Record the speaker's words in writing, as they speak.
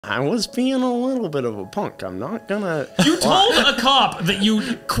I was being a little bit of a punk. I'm not gonna... You told a cop that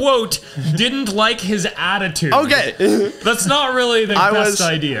you, quote, didn't like his attitude. Okay. That's not really the best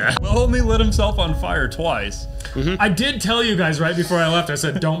idea. Will only lit himself on fire twice. I did tell you guys right before I left, I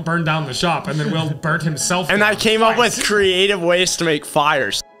said, don't burn down the shop, and then Will burnt himself And down I came up with creative ways to make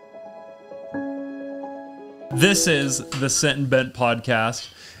fires. This is the Sent and Bent podcast.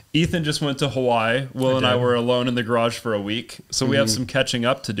 Ethan just went to Hawaii. Will and I were alone in the garage for a week, so we have some catching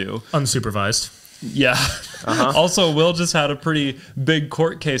up to do. Unsupervised. Yeah. Also, Will just had a pretty big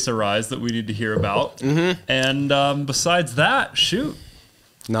court case arise that we need to hear about. And besides that, shoot.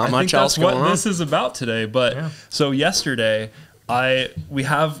 Not much else going on. That's what this is about today. But so yesterday, we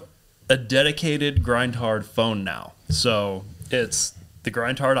have a dedicated Grind Hard phone now. So it's the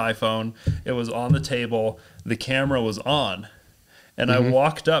Grind Hard iPhone. It was on the table. The camera was on. And I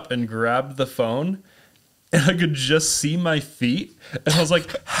walked up and grabbed the phone, and I could just see my feet. And I was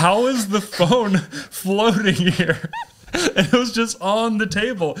like, how is the phone floating here? And it was just on the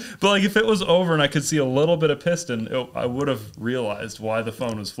table. But like, if it was over and I could see a little bit of piston, I would have realized why the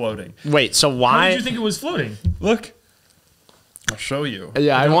phone was floating. Wait, so why... How did you think it was floating? Look. I'll show you.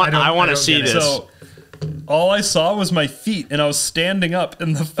 Yeah, I want to see this. So, all I saw was my feet, and I was standing up,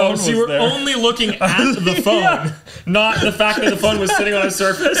 and the phone was there. So you were only looking at the phone, not the fact that the phone was sitting on a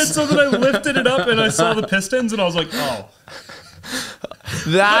surface? And so then I lifted it up, and I saw the pistons, and I was like, oh.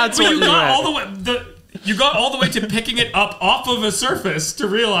 That's what you got all the way... You got all the way to picking it up off of a surface to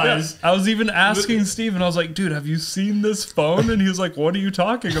realize... Yeah. I was even asking Steve, and I was like, dude, have you seen this phone? And he was like, what are you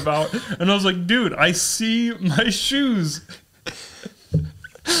talking about? And I was like, dude, I see my shoes.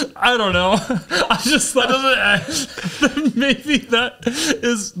 I don't know. I just thought maybe that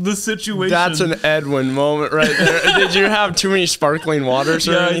is the situation. That's an Edwin moment right there. Did you have too many sparkling waters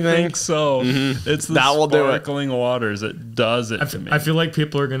or anything? I think so. It's the sparkling waters. It does it to me. I feel like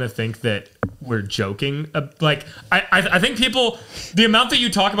people are going to think that we're joking. Like, I think people, the amount that you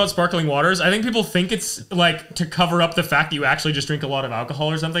talk about sparkling waters, I think people think it's like to cover up the fact that you actually just drink a lot of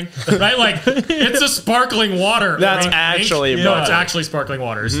alcohol or something. Right? Like, it's a sparkling water. That's actually... No, it's actually sparkling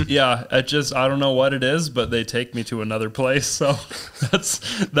waters. Yeah, I don't know what it is, but they take me to another place. So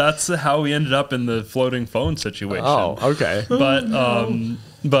that's how we ended up in the floating phone situation. Oh, okay.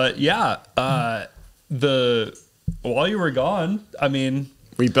 But yeah, while you were gone, I mean,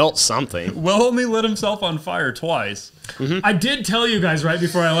 we built something. Will only lit himself on fire twice. I did tell you guys right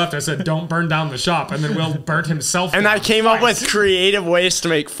before I left, I said, don't burn down the shop, and then Will burnt himself And down I came up with creative ways to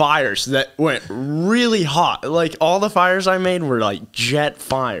make fires that went really hot. Like, all the fires I made were like jet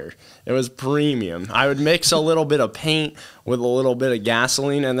fire. It was premium. I would mix a little bit of paint with a little bit of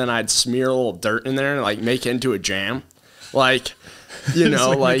gasoline, and then I'd smear a little dirt in there and like make it into a jam. Like... You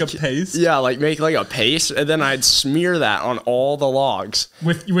know, like make a paste? Yeah, like make like a paste, and then I'd smear that on all the logs.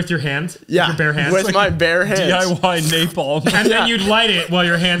 With your hand? Yeah, with your bare hands? With my bare hands. DIY napalm. And then you'd light it while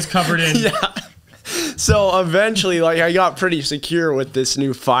your hand's covered in. Yeah. So eventually, like, I got pretty secure with this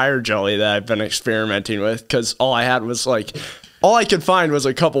new fire jelly that I've been experimenting with, because all I had was like, all I could find was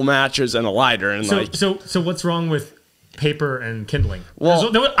a couple matches and a lighter, and so what's wrong with paper and kindling?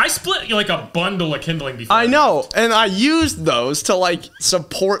 Well, I split like a bundle of kindling before. I know, and I used those to like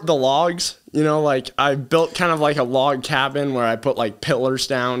support the logs. You know, like I built kind of like a log cabin where I put like pillars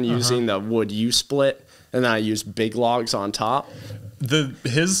down using the wood you split, and then I used big logs on top.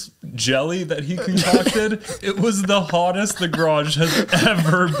 His jelly that he concocted, it was the hottest the garage has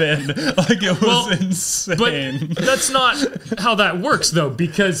ever been. Like, it was insane. But that's not how that works, though,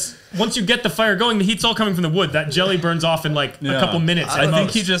 because once you get the fire going, the heat's all coming from the wood. That jelly burns off in like a couple minutes. I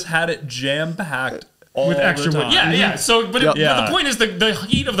think he just had it jam-packed with extra wood. Yeah. So, but the point is the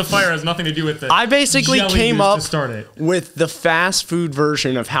heat of the fire has nothing to do with the I basically came up to with the fast food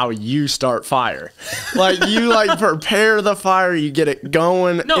version of how you start fire. Like, you like prepare the fire, you get it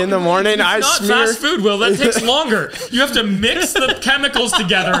going in the morning. It's not fast food, Will. That takes longer. You have to mix the chemicals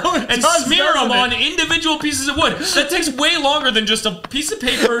together and smear them on individual pieces of wood. That takes way longer than just a piece of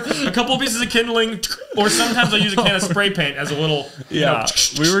paper, a couple of pieces of kindling, or sometimes I use a can of spray paint as a little. Yeah,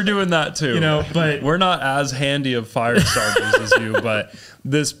 we were doing that too. You know, but we're not as handy of fire starters as you, but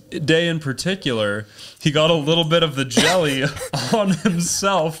this day in particular, he got a little bit of the jelly on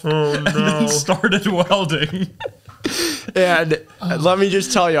himself and then started welding. And let me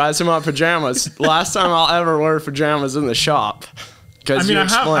just tell you, I was in my pajamas. Last time I'll ever wear pajamas in the shop. I mean,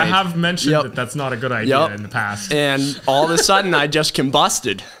 I have mentioned that that's not a good idea in the past. And all of a sudden, I just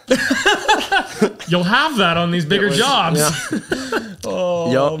combusted. You'll have that on these bigger jobs. Yeah.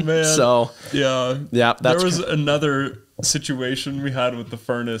 Oh, man. So, yeah. There was another situation we had with the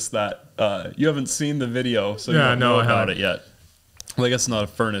furnace that you haven't seen the video, so you don't know about it yet. Well, I guess it's not a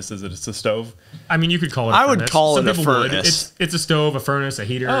furnace, is it? It's a stove. I mean, you could call it a I furnace. would call Some it a people would. furnace. It's a stove, a furnace, a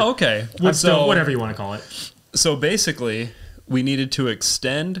heater. Oh, okay. Wood stove, whatever you want to call it. So basically, we needed to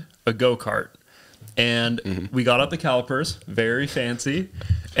extend a go-kart. And we got out the calipers, very fancy.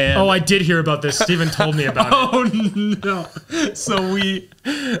 And Oh, I did hear about this. Steven told me about it. oh no! So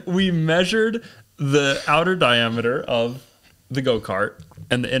we measured the outer diameter of the go-kart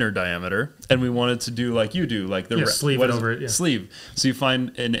and the inner diameter, and we wanted to do like you do, like the sleeve what it is over it, yeah. sleeve. So you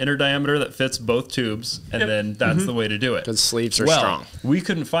find an inner diameter that fits both tubes, and then that's the way to do it. Because sleeves are Well, strong. we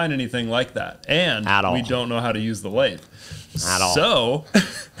couldn't find anything like that, and At all. we don't know how to use the lathe. At all. So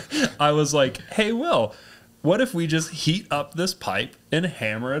I was like, hey, Will, what if we just heat up this pipe and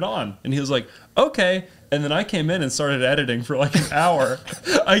hammer it on? And he was like, okay. And then I came in and started editing for like an hour.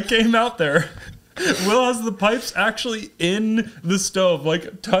 I came out there. Will has the pipes actually in the stove,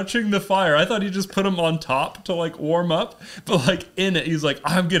 like touching the fire. I thought he just put them on top to like warm up, but like in it, he's like,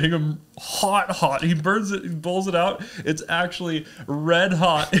 I'm getting them hot. He burns it, he pulls it out. It's actually red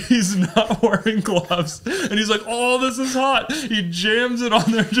hot. He's not wearing gloves, and he's like, oh, this is hot. He jams it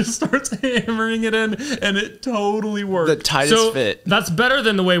on there, just starts hammering it in, and it totally worked. The tightest So fit. that's better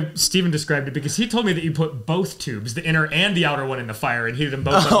than the way Steven described it, because he told me that you put both tubes, the inner and the outer one, in the fire and heated them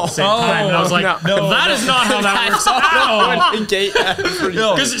both up at the same time. And I was like, that is not how that works at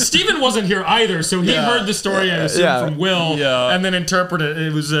all. Because Steven wasn't here either, so he heard the story, I assume, from Will, and then interpreted it.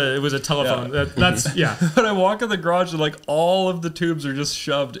 It was a telephone. That's But I walk in the garage and like all of the tubes are just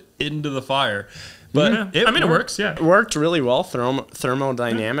shoved into the fire. But it works. Yeah, It worked really well.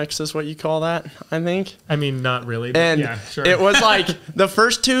 Thermodynamics is what you call that, I think. I mean, not really, but And yeah, sure. it was like the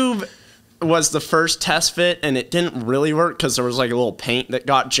first tube was the first test fit, and it didn't really work because there was like a little paint that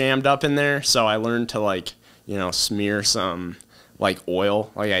got jammed up in there. So I learned to like, smear some like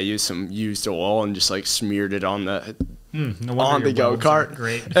oil. Like I used some used oil and just like smeared it on the no on the go kart.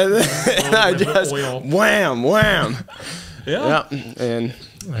 Great. And then I just oil. wham. yeah. And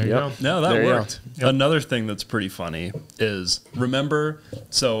There you go. No, that There you worked. Another thing that's pretty funny is, remember,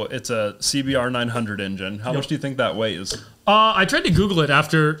 so it's a CBR 900 engine. How much do you think that weighs? I tried to Google it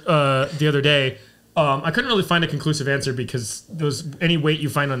after the other day. I couldn't really find a conclusive answer because any weight you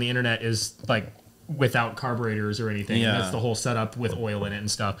find on the internet is like without carburetors or anything. Yeah. And that's the whole setup with oil in it and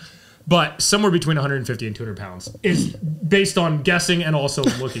stuff. But somewhere between 150 and 200 pounds is based on guessing and also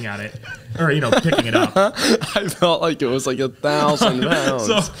looking at it, or picking it up. I felt like it was like 1,000 pounds.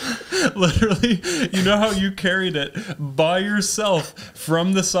 So, literally, you know how you carried it by yourself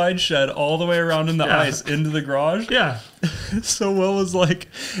from the side shed all the way around in the ice into the garage? Yeah. So Will was like,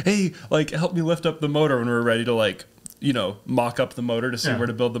 hey, like, help me lift up the motor when we're ready to, like, mock up the motor to see where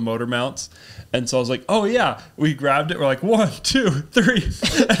to build the motor mounts. And so I was like, oh yeah, we grabbed it. We're like 1, 2, 3,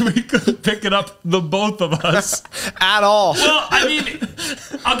 and we couldn't pick it up, the both of us. At all. Well, I mean,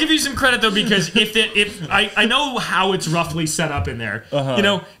 I'll give you some credit though, because if I know how it's roughly set up in there,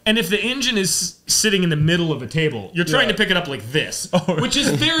 and if the engine is sitting in the middle of a table, you're trying to pick it up like this, which is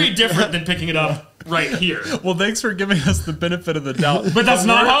very different than picking it up right here. Well, thanks for giving us the benefit of the doubt. But that's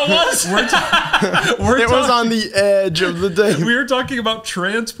not how it was. It was on the edge of the table. We were talking about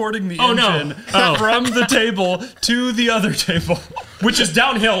transporting the Oh, no. engine from the table to the other table. Which is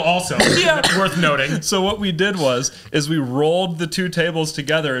downhill also. Worth noting. So what we did is we rolled the two tables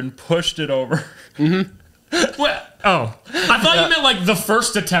together and pushed it over. What? Oh, I thought you meant like the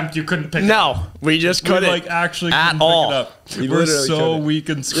first attempt you couldn't pick it up. No, we just We couldn't. like actually at couldn't all. pick it up. We We're literally so couldn't. weak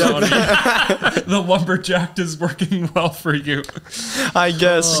and scrawny. The lumberjack is working well for you. I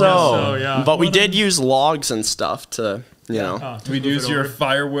guess so. yeah. But we did use logs and stuff to, We'd use your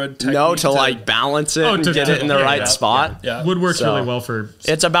firewood technique to like balance it and to- get to- it in the yeah, right yeah, spot. Yeah. Wood works So- really well for.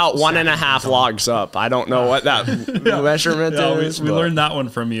 It's about 1.5 logs up. I don't know what that measurement Yeah, is. we but learned that one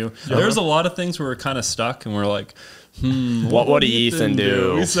from you. There's a lot of things where we're kind of stuck and we're like, What would Ethan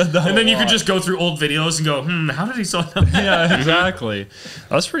do? We said that And then a you could lot. just go through old videos and go, how did he saw that? Yeah, exactly.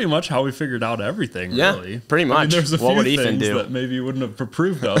 That's pretty much how we figured out everything, Yeah, really. pretty I mean, much. there's a What few would Ethan things do? that maybe you wouldn't have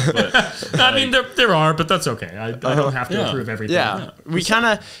approved of, but I mean, there are, but that's okay. I don't have to Yeah. approve everything. Yeah. We kind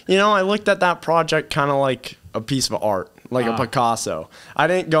of, I looked at that project kind of like a piece of art, like a Picasso. I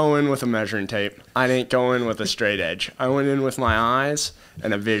didn't go in with a measuring tape. I didn't go in with a straight edge. I went in with my eyes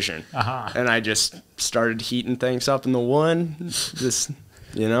and a vision. And I just started heating things up in the wood, just,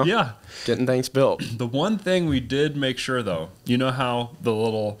 yeah. getting things built. The one thing we did make sure, though, you know how the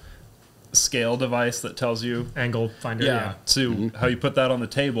little scale device that tells you Angle finder. Yeah. to how you put that on the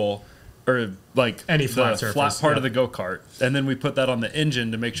table, or like Any the flat surface, part yeah. of the go-kart, and then we put that on the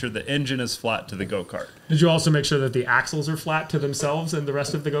engine to make sure the engine is flat to the go-kart. Did you also make sure that the axles are flat to themselves and the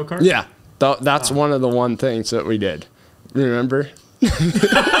rest of the go-kart? Yeah. That's one of the things that we did. Remember?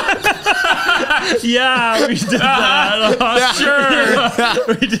 Yeah, we did that.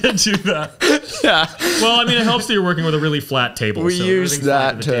 Sure. We did do that. Yeah. Well, I mean, it helps that you're working with a really flat table. We so used everything's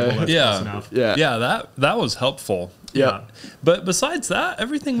flat at that the table, to- that's Yeah. close enough. Yeah. Yeah, that was helpful. Yeah. But besides that,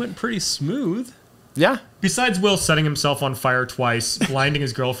 everything went pretty smooth. Yeah. Besides Will setting himself on fire twice, blinding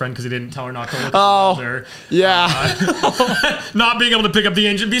his girlfriend because he didn't tell her not to look at Oh. the welder, Yeah. not being able to pick up the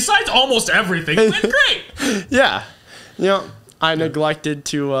engine, besides almost everything, it went great. Yeah. You know, I neglected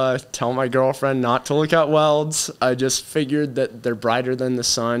to tell my girlfriend not to look at welds. I just figured that they're brighter than the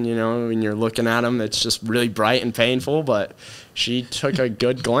sun, you know, when you're looking at them, it's just really bright and painful. But she took a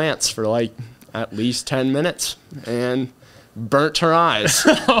good glance for like at least 10 minutes and burnt her eyes.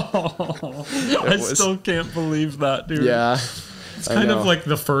 I still can't believe that, dude. Yeah. It's kind of like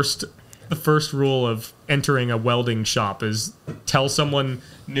the first rule of entering a welding shop is tell someone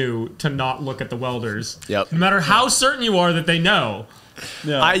new to not look at the welders. Yep. No matter how certain you are that they know.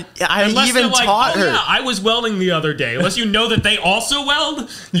 Yeah. I Unless even they're like, taught oh, her. yeah, I was welding the other day. Unless you know that they also weld,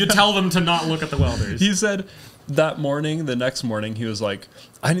 you tell them to not look at the welders. He said that morning, the next morning, he was like,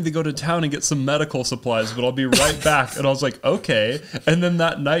 I need to go to town and get some medical supplies, but I'll be right back. And I was like, okay. And then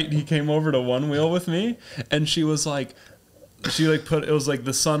that night he came over to One Wheel with me, and she was like, it was like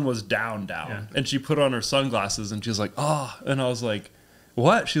the sun was down. Yeah. And she put on her sunglasses and she was like, oh, and I was like,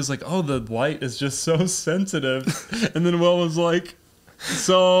 what? She was like, oh, the light is just so sensitive. And then Will was like,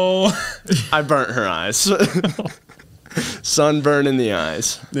 so I burnt her eyes. Sunburn in the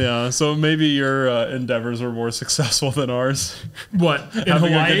eyes. yeah, so maybe your endeavors were more successful than ours. What, in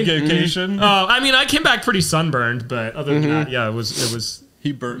Having Hawaii? a good vacation. I mean, I came back pretty sunburned, but other than that, yeah, it was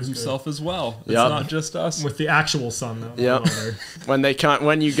He burnt himself as well. It's Yep. not just us. with the actual sun though. Yep.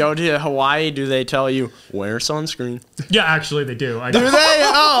 When you go to Hawaii, do they tell you wear sunscreen? Yeah, actually, they do. Do they?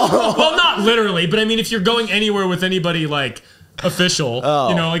 Oh. Well, not literally, but I mean, if you're going anywhere with anybody like official, Oh.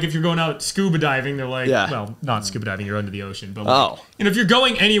 you know, like if you're going out scuba diving, they're like, Yeah. well, not scuba diving, you're under the ocean, but like, Oh. you know, if you're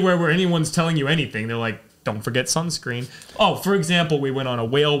going anywhere where anyone's telling you anything, they're like, don't forget sunscreen. Oh, for example, we went on a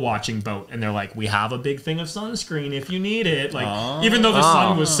whale watching boat, and they're like, we have a big thing of sunscreen if you need it. Like, even though the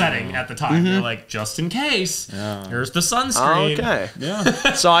sun was setting at the time, they're like, just in case, here's the sunscreen. Okay.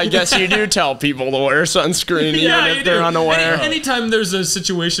 Yeah. So I guess you do tell people to wear sunscreen even if they're unaware. Anytime there's a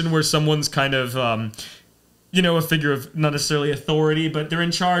situation where someone's kind of, you know, a figure of not necessarily authority, but they're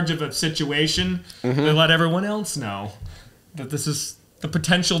in charge of a situation, they let everyone else know that this is the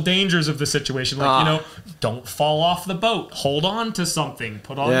potential dangers of the situation. Like, you know, don't fall off the boat. Hold on to something.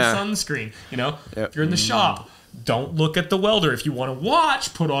 Put on sunscreen. You know, if you're in the shop, don't look at the welder. If you want to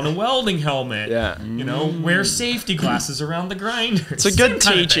watch, put on a welding helmet. Yeah. You know, wear safety glasses around the grinder. It's a good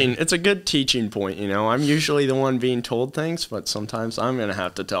teaching. It's a good teaching point, you know. I'm usually the one being told things, but sometimes I'm going to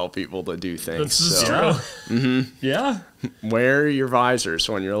have to tell people to do things. This is So true. Yeah. wear your visors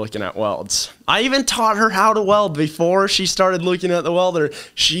when you're looking at welds. I even taught her how to weld before she started looking at the welder.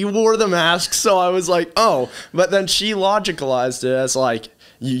 She wore the mask, so I was like, oh. But then she logicalized it as like,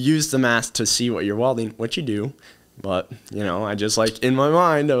 you use the mask to see what you're welding, which you do. But, you know, I just like, in my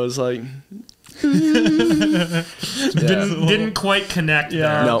mind, I was like, Didn't quite connect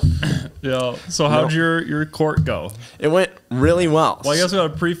there. no. Yeah. So how'd your court go? It went really well. Well, I guess we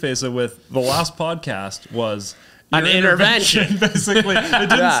gotta preface it with the last podcast was An your intervention. Basically, it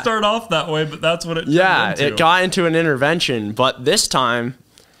didn't Yeah. start off that way, but that's what it turned Yeah, into. it got into an intervention, but this time,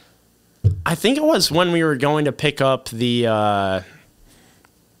 I think it was when we were going to pick up the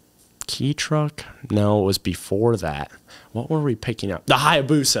key truck. No, it was before that. What were we picking up? The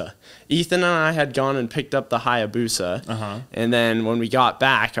Hayabusa. Ethan and I had gone and picked up the Hayabusa, and then when we got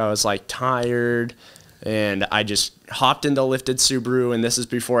back, I was like tired, and I just hopped into lifted Subaru, and this is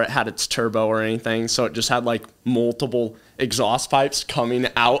before it had its turbo or anything, so it just had like multiple exhaust pipes coming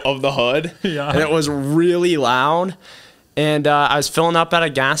out of the hood, Yeah. and it was really loud. And I was filling up at a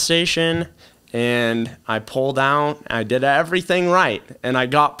gas station, and I pulled out. I did everything right, and I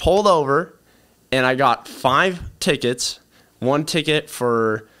got pulled over, and I got 5 tickets. 1 ticket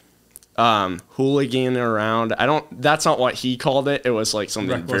for hooligan around. That's not what he called it. It was like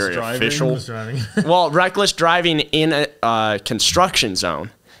something Reckless very driving? official. Reckless driving. Well, reckless driving in a construction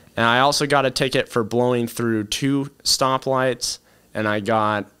zone. And I also got a ticket for blowing through 2 stoplights, and I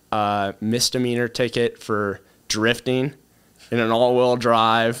got a misdemeanor ticket for drifting in an all-wheel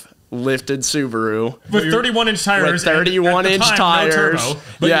drive lifted Subaru with 31-inch tires. with 31-inch tires. No turbo.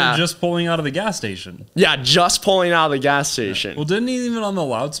 But yeah, you're just pulling out of the gas station. yeah, just pulling out of the gas station. Well, didn't he even on the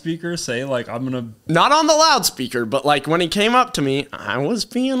loudspeaker say, like, I'm going to... Not on the loudspeaker, but like when he came up to me, I was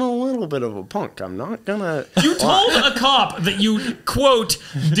being a little bit of a punk. I'm not gonna. You told a cop that you, quote,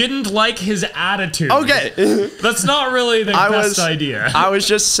 didn't like his attitude. Okay. That's not really the best idea. I was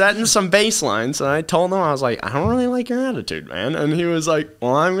just setting some baselines, and I told him, I was like, I don't really like your attitude, man. And he was like,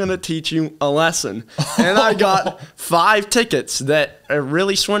 well, I'm gonna teach you a lesson. And I got 5 tickets that are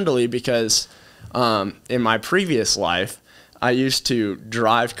really swindly because in my previous life, I used to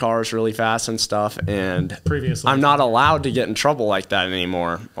drive cars really fast and stuff, and I'm not allowed to get in trouble like that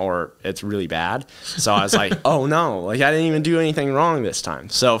anymore, or it's really bad. So I was like, oh no, like I didn't even do anything wrong this time.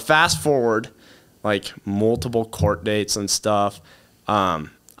 So fast forward, like multiple court dates and stuff.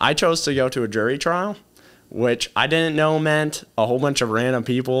 I chose to go to a jury trial, which I didn't know meant a whole bunch of random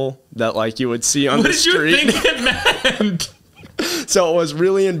people that like you would see on the street. What did you think it meant? So it was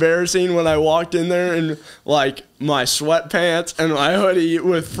really embarrassing when I walked in there in like my sweatpants and my hoodie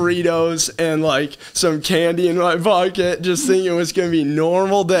with Fritos and like some candy in my pocket, just thinking it was going to be a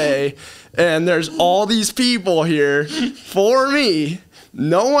normal day. And there's all these people here for me,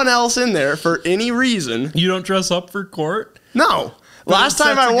 no one else in there for any reason. You don't dress up for court? No. Last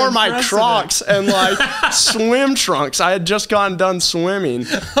time I wore my Crocs and like swim trunks. I had just gotten done swimming.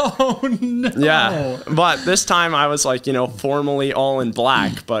 Oh no. Yeah. But this time I was like, you know, formally all in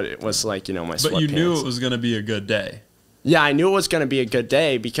black, but it was like, you know, my sweatpants. But you knew it was going to be a good day. Yeah, I knew it was going to be a good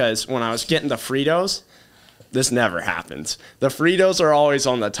day because when I was getting the Fritos, this never happens. The Fritos are always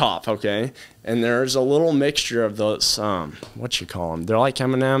on the top, okay? And there's a little mixture of those, what you call them? They're like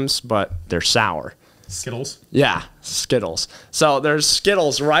M&Ms, but they're sour. Skittles. Yeah, Skittles. So there's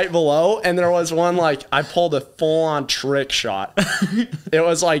Skittles right below, and there was one like I pulled a full-on trick shot. It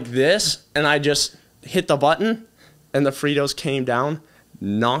was like this, and I just hit the button, and the Fritos came down,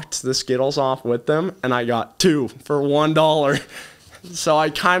 knocked the Skittles off with them, and I got 2 for $1. So I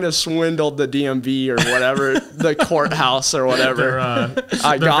kind of swindled the DMV or whatever, the courthouse or whatever.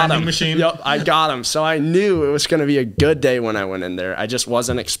 I got him. Machine. Yep, I got him. So I knew it was going to be a good day when I went in there. I just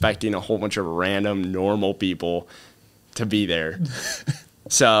wasn't expecting a whole bunch of random normal people to be there.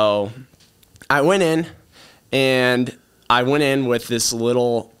 So I went in, and I went in with this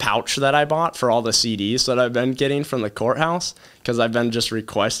little pouch that I bought for all the CDs that I've been getting from the courthouse because I've been just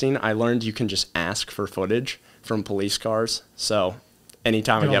requesting. I learned you can just ask for footage from police cars. So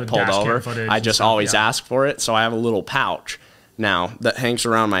anytime I get pulled over, I just always ask for it. So I have a little pouch now that hangs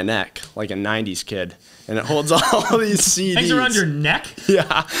around my neck like a 90s kid. And it holds all these CDs. Hangs around your neck?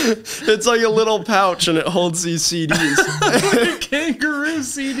 Yeah. It's like a little pouch and it holds these CDs. Like a kangaroo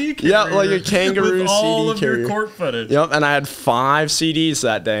CD carrier. Yeah, like a kangaroo with all CD of carrier. your court footage. Yep, and I had 5 CDs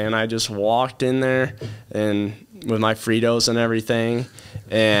that day, and I just walked in there and with my Fritos and everything,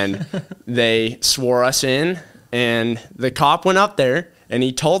 and they swore us in, and the cop went up there, and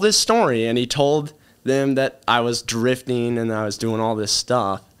he told his story, and he told them that I was drifting and I was doing all this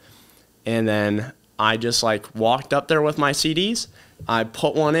stuff, and then I just like walked up there with my CDs. I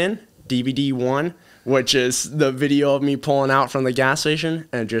put one in, DVD 1, which is the video of me pulling out from the gas station,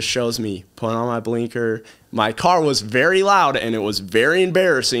 and it just shows me putting on my blinker. My car was very loud, and it was very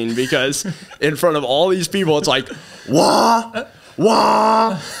embarrassing because in front of all these people, it's like, wah,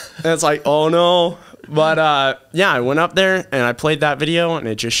 wah. And it's like, oh no. But yeah, I went up there, and I played that video, and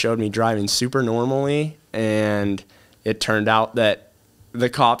it just showed me driving super normally, and it turned out that the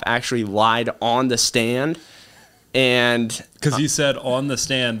cop actually lied on the stand, and because he said on the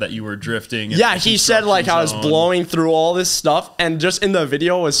stand that you were drifting. Yeah, he said like I was blowing through all this stuff, and just in the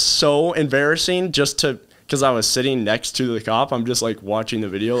video was so embarrassing just to because I was sitting next to the cop. I'm just like watching the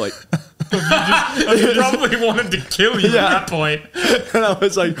video like he probably wanted to kill you at that point. And I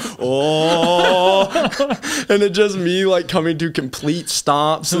was like, oh, and it just me like coming to complete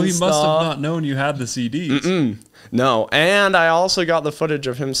stops. So he must have not known you had the CDs. No, and I also got the footage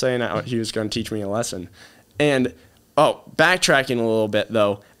of him saying that he was going to teach me a lesson. And, oh, backtracking a little bit,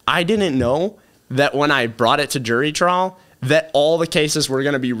 though, I didn't know that when I brought it to jury trial, that all the cases were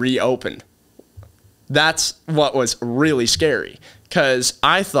going to be reopened. That's what was really scary, because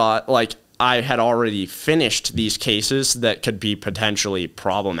I thought, like, I had already finished these cases that could be potentially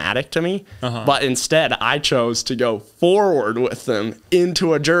problematic to me, but instead I chose to go forward with them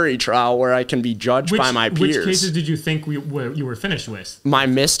into a jury trial where I can be judged by my peers. Which cases did you think you were finished with? My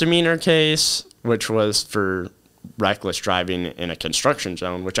misdemeanor case, which was for reckless driving in a construction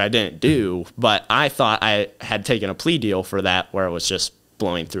zone, which I didn't do, but I thought I had taken a plea deal for that where it was just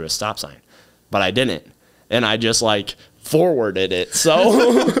blowing through a stop sign, but I didn't. And I just like forwarded it.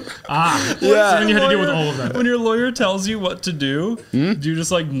 So So yeah. then you had to deal with all of that. When your lawyer tells you what to do, do you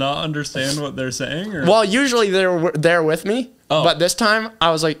just like not understand what they're saying? Or? Well, usually they're there with me, Oh. but this time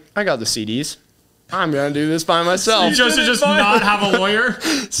I was like, I got the CDs. I'm gonna do this by myself. You chose to just not have a lawyer.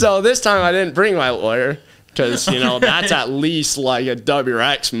 So this time I didn't bring my lawyer because that's at least like a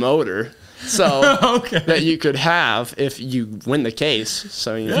WRX motor. So Okay. that you could have if you win the case.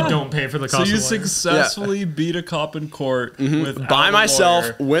 So You don't pay for the So cost you of a lawyer. successfully beat a cop in court with by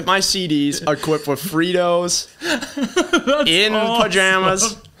myself with my CDs, equipped with Fritos, in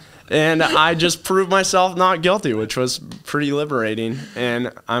pajamas, and I just proved myself not guilty, which was pretty liberating.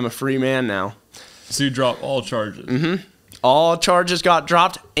 And I'm a free man now. So you drop all charges. All charges got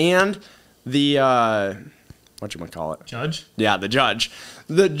dropped, and the whatchamacallit? Judge? Yeah, the judge.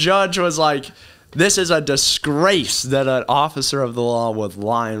 The judge was like, this is a disgrace that an officer of the law would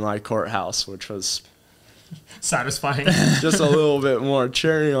lie in my courthouse, which was Satisfying. just a little bit more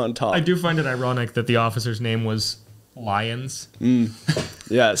cherry on top. I do find it ironic that the officer's name was Lyons.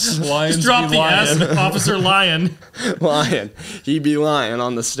 Yes. Lions Just drop be the lying. S, Officer Lyon. Lying. He'd be lying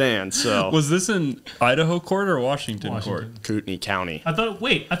on the stand, so. Was this in Idaho court or Washington, Washington. court? Kootenai County. I thought it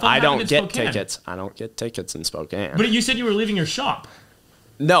I happened don't in get Spokane. tickets. I don't get tickets in Spokane. But you said you were leaving your shop.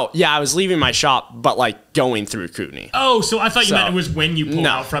 No, yeah, I was leaving my shop, but like going through Kootenai. Oh, so I thought you So- meant it was when you pulled No.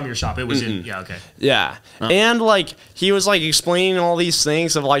 out from your shop. It was in, yeah, okay. Yeah. And like he was like explaining all these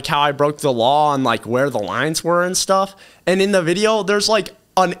things of like how I broke the law and like where the lines were and stuff. And in the video, there's like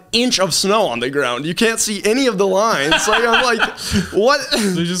an inch of snow on the ground. You can't see any of the lines. Like I'm like, what?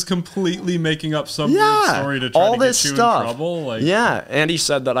 They're just completely making up some weird Yeah, story to try all to get this you stuff. in trouble. Like, Yeah, and he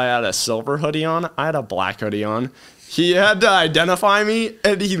said that I had a silver hoodie on. I had a black hoodie on. He had to identify me,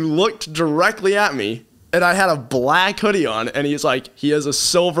 and he looked directly at me, and I had a black hoodie on, and he's like, he has a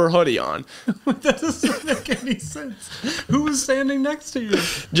silver hoodie on. That doesn't make any sense. who was standing next to you?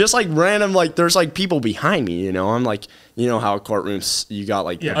 Just like random, like there's like people behind me, I'm like, you know how courtrooms, you got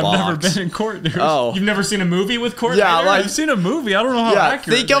like Yeah, the I've I've never box. been in court, dude. Oh, You've never seen a movie with court? Yeah, either? like- I've seen a movie. I don't know how yeah,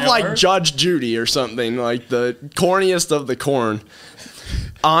 accurate think of they like are. Judge Judy or something, like the corniest of the corn.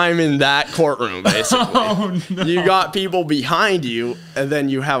 I'm in that courtroom, basically. Oh, no. You got people behind you, and then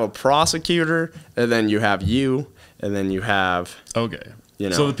you have a prosecutor, and then you have you, and then you have, Okay. You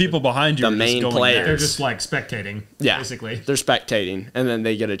know, so the people behind you the are main just going players. there. They're just like spectating, yeah, basically. they're spectating, and then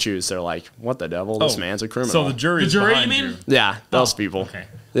they get to choose. They're like, what the devil? This Oh, man's a criminal. So the jury's The jury, behind you mean? yeah, those Oh, people. Okay. I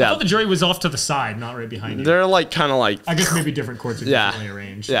Yeah, thought the jury was off to the side, not right behind you. they're like kind of like, I guess maybe different courts are yeah, differently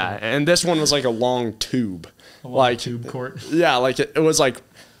arranged. yeah, and this one was like a long tube, A long like tube court. yeah, like it was like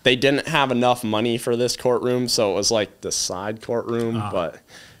they didn't have enough money for this courtroom, so it was like the side courtroom, but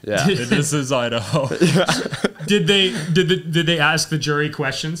yeah. This is Idaho. Did they ask the jury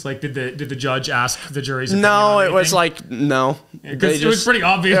questions? Like, did the judge ask the jury's opinion No, on it was anything? like no. Because it was pretty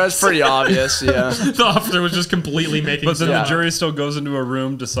obvious. It was pretty obvious, yeah. The officer was just completely making. But then Yeah. the jury still goes into a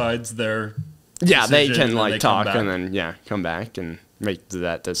room, decides their Yeah, they decision, can and like they come talk back. and then come back and make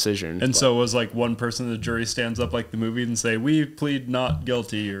that decision. And But- so it was like one person in the jury stands up like the movie and say, we plead not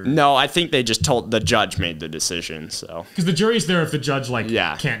guilty, or no, I think they just told the judge made the decision. So Because the jury's there if the judge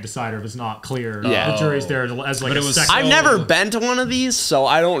Yeah. can't decide or if it's not clear. Yeah. The jury's there as like But a it was second. I've never been to one of these, so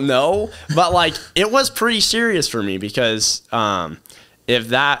I don't know. But like, it was pretty serious for me because if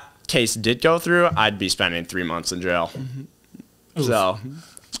that case did go through, I'd be spending 3 months in jail. So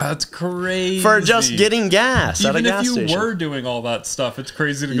that's crazy. for just getting gas at a Even gas if you station. were doing all that stuff, it's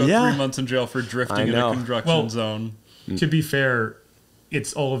crazy to go Yeah. 3 months in jail for I drifting in know. a construction Well, zone. To be fair,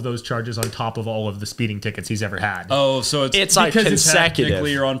 it's all of those charges on top of all of the speeding tickets he's ever had. Oh, so It's like Because it's consecutive.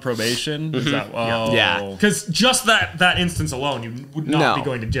 technically you're on probation. Is that? Oh, Yeah. Because just that instance alone, you would not No. be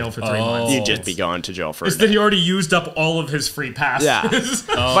going to jail for 3 Oh. months. You'd just be going to jail for a It's day. that he already used up all of his free passes. Yeah.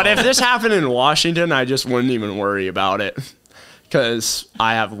 But if this happened in Washington, I just wouldn't even worry about it. Because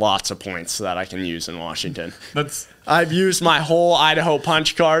I have lots of points that I can use in Washington. That's I've used my whole Idaho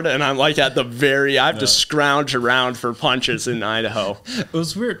punch card, and I'm like at the I have to scrounge around for punches in Idaho. It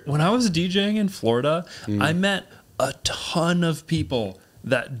was weird. When I was DJing in Florida, I met a ton of people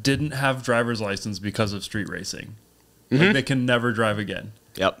that didn't have driver's license because of street racing. Like they can never drive again.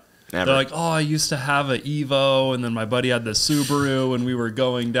 Yep. Never. They're like, oh, I used to have a Evo, and then my buddy had the Subaru, and we were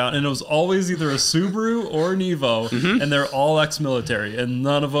going down, and it was always either a Subaru or an Evo, and they're all ex-military, and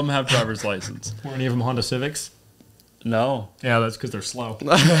none of them have driver's license. were any of them Honda Civics? No, Yeah, that's because they're slow.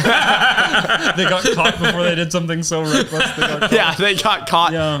 they got caught before they did something so reckless. They got caught. yeah, they got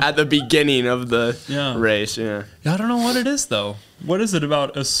caught Yeah. at the beginning of the Yeah. race. Yeah. Yeah, I don't know what it is though. What is it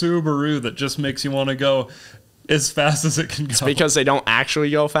about a Subaru that just makes you want to go? as fast as it can go. Because they don't actually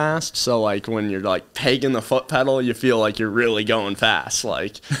go fast. So like when you're like pegging the foot pedal, you feel like you're really going fast.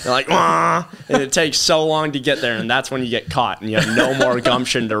 Like you're like, wah, and it takes so long to get there, and that's when you get caught and you have no more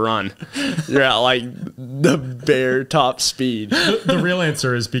gumption to run. You're at like the bare top speed. The real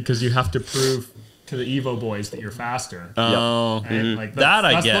answer is because you have to prove to the Evo boys that you're faster. Oh, Right? Like that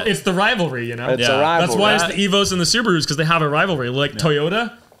I get. It's the rivalry, you know. It's a rivalry. That's why it's the Evos and the Subarus, because they have a rivalry. Like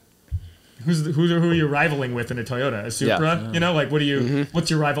Toyota, who are you rivaling with in a Toyota? A Supra? Yeah. You know, like what do you? What's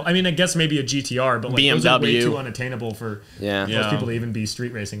your rival? I mean, I guess maybe a GTR, but like those are way BMW. too unattainable for most people to even be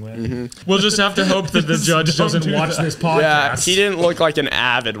street racing with. We'll just have to hope that the judge doesn't watch this podcast. Yeah, he didn't look like an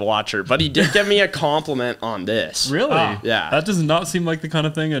avid watcher, but he did give me a compliment on this. Really? Yeah. That does not seem like the kind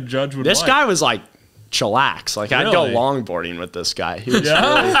of thing a judge would This like. guy was like chillax. Like I'd go Really? longboarding with this guy. He was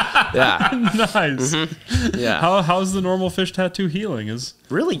yeah, Nice. yeah. How's the normal fish tattoo healing? Is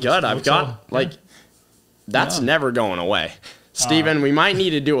Really good. I've got like that's never going away. Steven, we might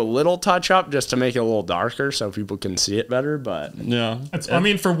need to do a little touch up just to make it a little darker so people can see it better, but yeah. I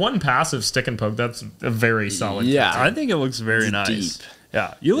mean, for one passive stick and poke, that's a very solid. yeah. I think it looks very nice. deep.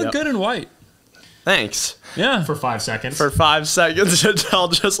 Yeah, you look Yep. good in white. Thanks. Yeah. For 5 seconds. For 5 seconds until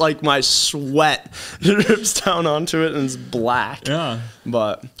just like my sweat drips down onto it and it's black. Yeah.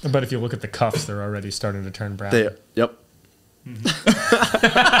 But But if you look at the cuffs, they're already starting to turn brown. yep.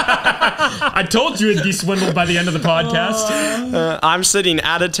 I told you it'd be swindled by the end of the podcast. I'm sitting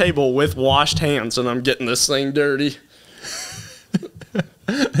at a table with washed hands and I'm getting this thing dirty.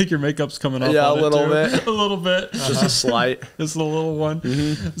 I think your makeup's coming off. Yeah, on a little it too. bit. A little bit. Just a slight. Just a little one.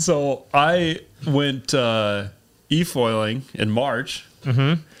 So I went e-foiling in March.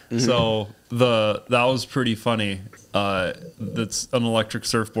 So that was pretty funny. That's an electric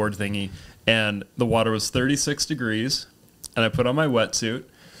surfboard thingy, and the water was 36 degrees, and I put on my wetsuit,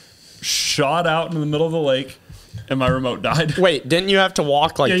 shot out in the middle of the lake, and my remote died. Wait, didn't you have to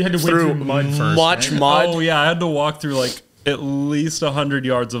walk like you had to wade through through mud first, much right? mud? Oh yeah, I had to walk through like at least 100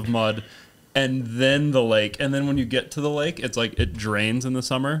 yards of mud, and then the lake. And then when you get to the lake, it's like it drains in the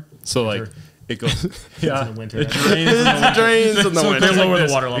summer. So like it goes, yeah, in the winter. it drains in the winter. Drains in the So it winter. goes Lower the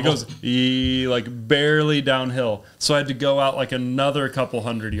this. water It level. goes like barely downhill. So I had to go out like another couple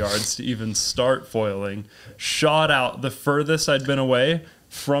hundred yards to even start foiling. Shot out. The furthest I'd been away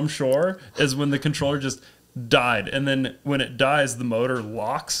from shore is when the controller just died. And then when it dies, the motor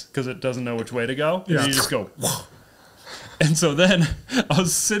locks because it doesn't know which way to go. Yeah. And you just go. And so then I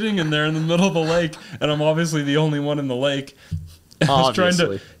was sitting in there in the middle of the lake, and I'm obviously the only one in the lake. And I was trying to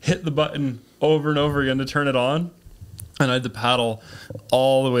Obviously. hit the button over and over again to turn it on, and I had to paddle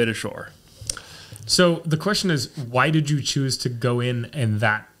all the way to shore. So the question is, why did you choose to go in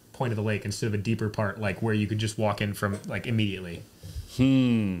that point of the lake instead of a deeper part, like where you could just walk in from like immediately?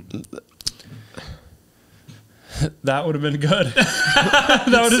 That would have been good. That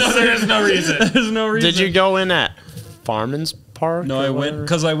would have There's no reason. There's no reason. Did you go in at Farman's Park? No, or I went whatever?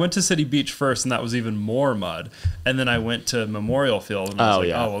 because I went to City Beach first, and that was even more mud. And then I went to Memorial Field, and I was Oh, like,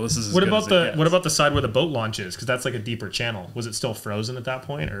 yeah. "Oh, well, this is." As What good about as it the gets. what about the side where the boat launch is? Because that's like a deeper channel. Was it still frozen at that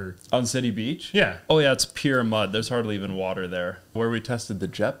point, or? on City Beach? Yeah. Oh yeah, it's pure mud. There's hardly even water there. Where we tested the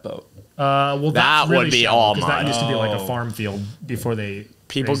jet boat. Well, That that's really would be shallow, all 'cause that mud. used to be like a Oh. farm field before they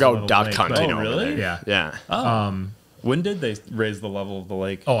People raised the go level of duck the lake, hunting Oh, over really? there. Yeah. Yeah. When did they raise the level of the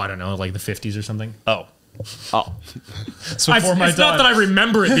lake? Oh, I don't know, like the 50s or something. Oh, Oh. so before my It's not time. that I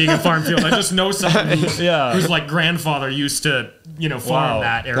remember it being a farm field. I just know someone Yeah. whose like grandfather used to, farm Wow.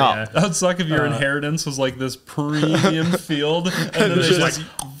 that area. That would suck if your inheritance was like this premium field, and then they just just a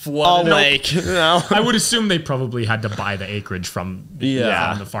flooded it. lake. You know? I would assume they probably had to buy the acreage from,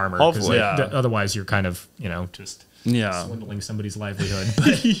 Yeah. from the farmer. 'cause, Hopefully. Yeah. Otherwise, you're kind of, just Yeah, swindling somebody's livelihood.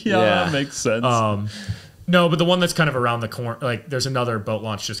 yeah, that makes sense. No, but the one that's kind of around the corner, like there's another boat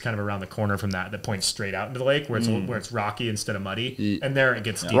launch just kind of around the corner from that points straight out into the lake where it's rocky instead of muddy, and there it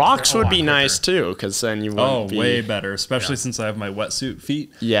gets deep. Rocks A would lot be quicker. nice too, because then you Oh, wouldn't be. way better, especially since I have my wetsuit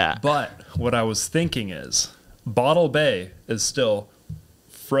feet. Yeah. But what I was thinking is Bottle Bay is still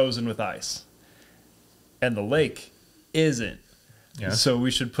frozen with ice, and the lake isn't. Yeah. So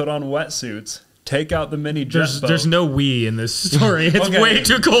we should put on wetsuits, take out the mini jet boat. There's no we in this story. It's Okay. way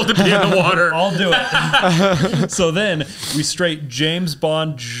too cold to be in the water. I'll do it. So then we straight James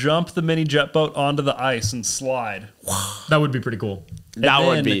Bond jump the mini jet boat onto the ice and slide. That would be pretty cool. That And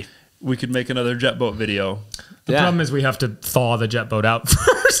would then be. We could make another jet boat video. The Yeah. problem is we have to thaw the jet boat out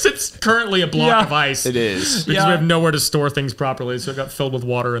first. It's currently a block Yeah. of ice. It is. Because Yeah. we have nowhere to store things properly, so it got filled with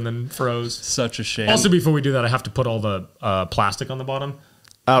water and then froze. Such a shame. Also, before we do that, I have to put all the plastic on the bottom.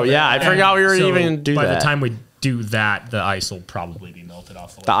 Oh yeah, I forgot we were So even do by that. the time we do that, the ice will probably be melted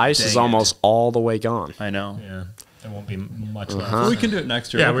off the lake. The ice is almost all the way gone. I know. Yeah. There won't be much left. Well, we can do it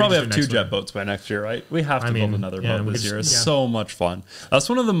next year. Yeah, we'll we probably can have do 2 next jet one. boats by next year, right? We have to build another yeah, boat we this could year. just- It's yeah. so much fun. That's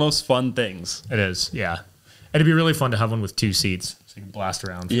one of the most fun things. It is, yeah. It'd be really fun to have one with 2 seats so you can blast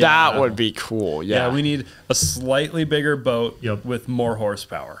around. Yeah. That would be cool. Yeah. Yeah, we need a slightly bigger boat Yep. with more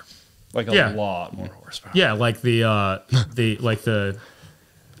horsepower. Like a Yeah. lot more horsepower. Yeah, like the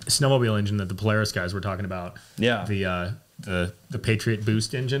snowmobile engine that the Polaris guys were talking about. Yeah. The Patriot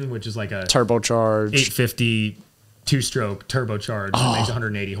Boost engine, which is like a Turbocharged. 850 2-stroke turbocharged that makes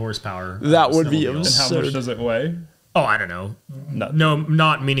 180 horsepower. That would be snowmobile. And how absurd. much does it weigh? Oh, I don't know. No. No,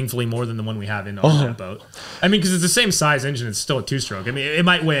 not meaningfully more than the one we have in our jet boat. I mean, because it's the same size engine. It's still a 2-stroke. I mean, it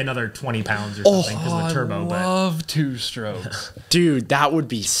might weigh another 20 pounds or something because of the turbo. I But love 2 strokes. Dude, that would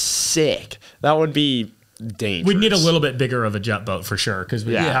be sick. That would be dangerous. we'd need a little bit bigger of a jet boat for sure because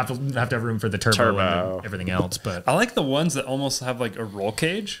we Yeah. have to have room for the turbo. And everything else. But I like the ones that almost have like a roll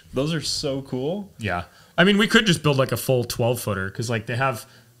cage. Those are so cool. yeah, I mean, we could just build like a full 12-footer because like they have,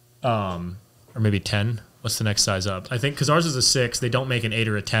 or maybe 10. What's the next size up? I think because ours is a 6. They don't make an 8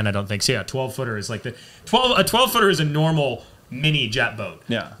 or a 10. I don't think so. Yeah, 12-footer is like the 12. A 12-footer is a normal mini jet boat.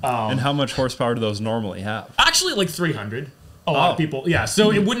 Yeah. And how much horsepower do those normally have? Actually, like 300. A lot of people, yeah.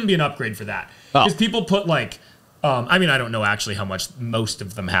 So it wouldn't be an upgrade for that because people put like, I mean, I don't know actually how much most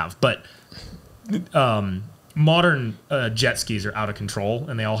of them have, but modern jet skis are out of control,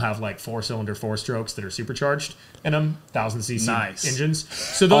 and they all have like 4-cylinder 4-strokes that are supercharged in them, 1,000 cc Nice. engines.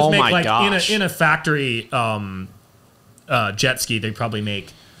 So those Oh make my like gosh. in a factory jet ski, they probably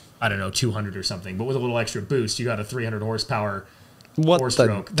make, I don't know, 200 or something. But with a little extra boost, you got a 300 horsepower What the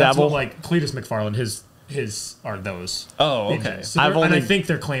 4-stroke. That's devil? what like Cletus McFarland his are those. Oh, okay. engines. So I've and I only- think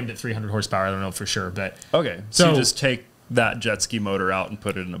they're claimed at 300 horsepower. I don't know for sure, but Okay. So you So- just take that jet ski motor out and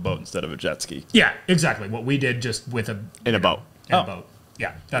put it in a boat instead of a jet ski. yeah, exactly. What we did just with a In a boat. in a boat.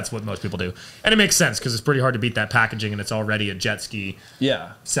 Yeah, that's what most people do, and it makes sense because it's pretty hard to beat that packaging, and it's already a jet ski Yeah.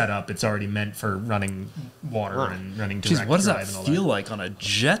 setup. It's already meant for running water and running Jeez, direct what does drive that and all feel like on a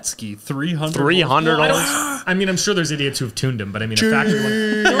jet ski? 300. 300 Well, horse. I mean, I'm sure there's idiots who have tuned them, but I mean, a factory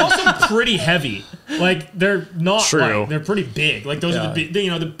one. They're also pretty heavy. Like they're not True. light. They're pretty big. Like those are the big,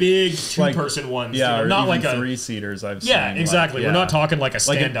 the big 2-person ones. Yeah, you know, or not even like a 3-seaters I've seen. yeah, exactly. We're not talking like a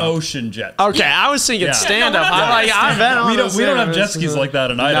like an stand-up. ocean jet. Okay, I was thinking Yeah. stand up. Yeah, no, I'm like, I've been on We don't have this. jet skis like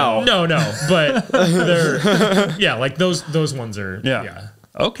that in Idaho. No. No, but they're yeah, like those ones are Yeah.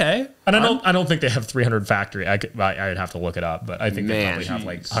 Okay. And I don't think they have 300 factory. I'd have to look it up, but I think they Man, probably have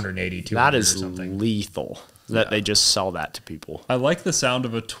like 180, 200 That or is something. lethal. That they just sell that to people. I like the sound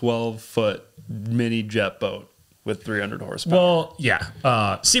of a 12-foot mini jet boat with 300 horsepower. Well,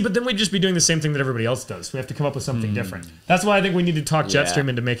 yeah. See, but then we'd just be doing the same thing that everybody else does. We have to come up with something different. That's why I think we need to talk Jetstream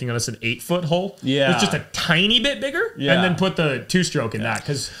into making us an 8-foot hull. Yeah. It's just a tiny bit bigger. Yeah. And then put the 2-stroke in that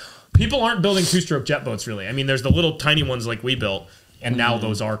because people aren't building 2-stroke jet boats really. I mean, there's the little tiny ones like we built, and now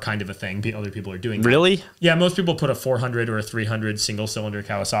those are kind of a thing. Other people are doing that. Really? Yeah, most people put a 400 or a 300 single-cylinder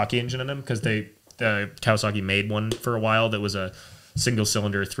Kawasaki engine in them because the Kawasaki made one for a while that was a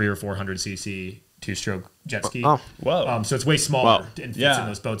single-cylinder 300 or 400 cc 2-stroke jet ski. Oh. Whoa. So it's way smaller Wow. and fits Yeah. in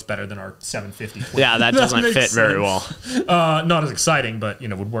those boats better than our 750. Yeah, that doesn't makes fit very sense. well. Not as exciting, but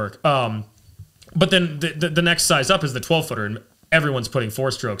would work. But then the next size up is the 12-footer, and everyone's putting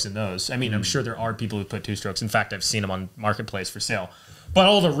 4-strokes in those. I mean, I'm sure there are people who put 2-strokes. In fact, I've seen them on Marketplace for sale. But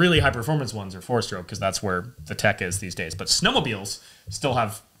all the really high-performance ones are 4-stroke because that's where the tech is these days. But snowmobiles still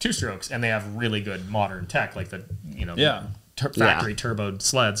have 2-strokes, and they have really good modern tech, like the Yeah. factory turboed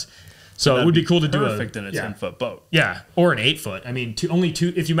sleds. So it would be cool to do perfect in a yeah. 10-foot boat. Yeah, or an 8-foot. I mean, only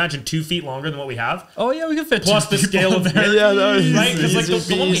two. If you imagine 2 feet longer than what we have, Oh, yeah, we can fit plus two the people scale in of there. their Yeah, that was right? Because like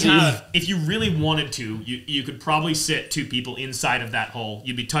the one we easy. have, if you really wanted to, you could probably sit 2 people inside of that hole.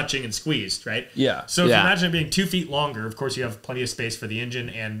 You'd be touching and squeezed, right? Yeah. So if you Yeah. imagine it being 2 feet longer, of course you have plenty of space for the engine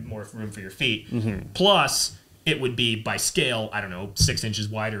and more room for your feet. Mm-hmm. Plus, it would be by scale, I don't know, 6 inches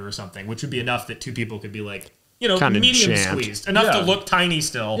wider or something, which would be enough that 2 people could be like, Kinda medium jammed. squeezed, enough Yeah. to look tiny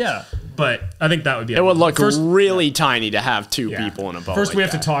still. Yeah. But I think that would be. It would look First, really tiny to have two yeah. people in a boat. First, like we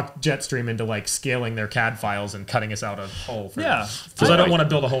have that. to talk Jetstream into like scaling their CAD files and cutting us out a hole. For Yeah. because I don't want to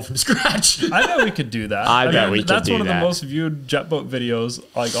build a hole from scratch. I bet we could do that. I bet we could That's do one of the that. most viewed jet boat videos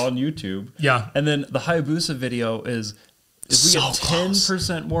like on YouTube. Yeah. And then the Hayabusa video is if we So get close.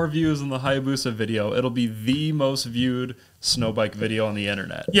 10% more views than the Hayabusa video, it'll be the most viewed snow bike video on the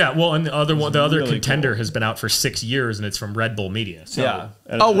internet. Yeah, well, and the other really contender cool. has been out for 6 years, and it's from Red Bull Media. So, Yeah.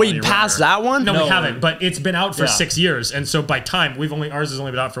 And Oh, it's we not passed even- that one? No, No, we haven't, but it's been out for Yeah. 6 years, and so by time ours has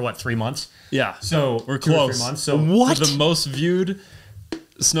only been out for what 3 months. Yeah. So We're 2 or 3 close. months. So What? For the most viewed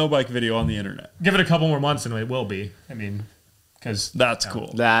snow bike video on the internet. Give it a couple more months and it will be. I mean, because That's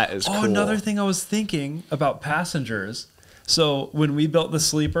cool. That is cool. Another thing I was thinking about passengers. So when we built the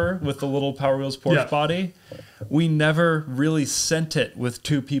sleeper with the little Power Wheels Porsche body, we never really sent it with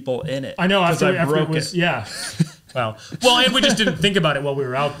 2 people in it. I know after I broke it was, it. yeah. Well, and we just didn't think about it while we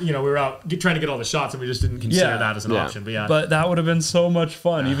were out. You know, we were out trying to get all the shots, and we just didn't consider that as an option. But but that would have been so much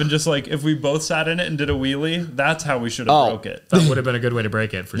fun. Even just like if we both sat in it and did a wheelie, that's how we should have broke it. That would have been a good way to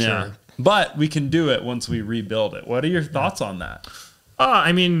break it for sure. But we can do it once we rebuild it. What are your thoughts on that?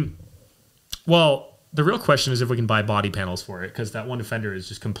 I mean, well, the real question is if we can buy body panels for it, because that one fender is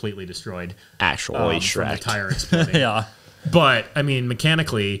just completely destroyed. Actually, from the Shrek. tire exploding. Yeah. But I mean,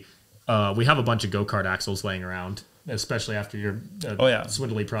 mechanically, we have a bunch of go-kart axles laying around, especially after your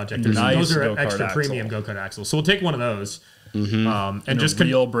Swindly project. Nice Those are go-kart extra axle. premium go-kart axles. So we'll take one of those, and just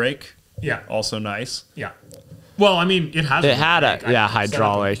real brake. Yeah. Also nice. Yeah. Well, I mean, it has. It had a brake. I set up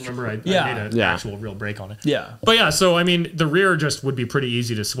hydraulic. Remember, I made an Yeah. actual real brake on it. Yeah. But yeah, so I mean, the rear just would be pretty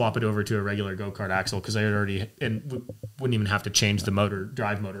easy to swap it over to a regular go-kart axle because I had already and wouldn't even have to change the motor,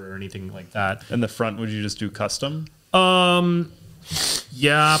 drive motor, or anything like that. And the front, would you just do custom?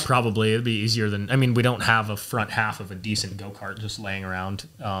 Yeah, probably it'd be easier than. I mean, we don't have a front half of a decent go-kart just laying around,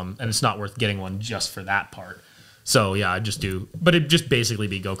 and it's not worth getting one just for that part. So yeah, I just do, but it'd just basically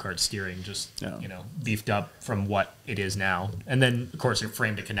be go-kart steering, just beefed up from what it is now, and then of course a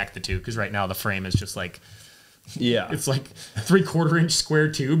frame to connect the two, because right now the frame is just like, it's like 3/4 inch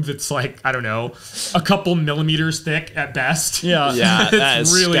square tube that's like, I don't know, a couple millimeters thick at best. Yeah, that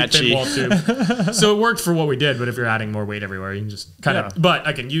is really sketchy. thin wall tube. So it worked for what we did, but if you're adding more weight everywhere, you can just kind of. But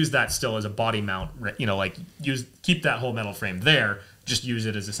I can use that still as a body mount. Like keep that whole metal frame there. Just use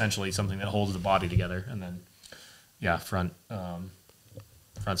it as essentially something that holds the body together, and then. Yeah, front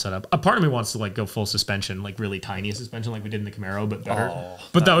setup. A part of me wants to like go full suspension, like really tiny suspension, like we did in the Camaro, but better.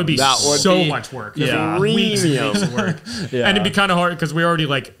 But that would be so much work. Yeah, weeks and weeks of work. Yeah. And it'd be kind of hard because we already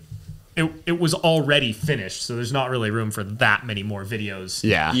like it was already finished, so there's not really room for that many more videos.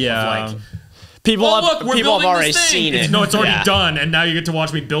 Yeah, Yeah. Of like, people have we're people have building already this thing. seen it. No, it's already done, and now you get to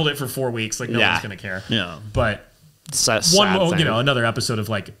watch me build it for 4 weeks. Like no one's gonna care. Yeah. But. One, another episode of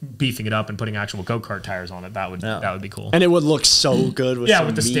like beefing it up and putting actual go-kart tires on it. That would be cool. and it would look so good with some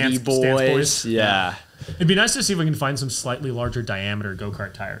with the meaty stance boys. Yeah. It'd be nice to see if we can find some slightly larger diameter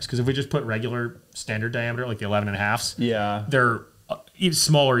go-kart tires. Because if we just put regular standard diameter, like the 11.5s, Yeah. they're even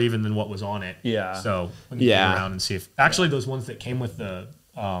smaller even than what was on it. Yeah. So we can go around and see if actually those ones that came with the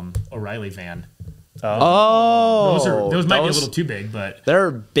O'Reilly van. Those might be a little too big, but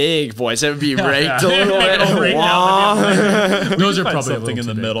they're big boys. It would be raked a Make little it all raked bit. out. Those are Find probably something in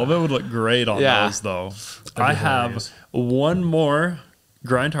the middle. That would look great on Yeah. those, though. I have hilarious. one more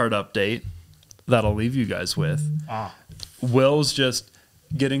grind hard update that I'll leave you guys with. Will's just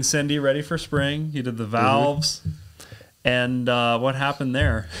getting Cindy ready for spring. He did the valves, and what happened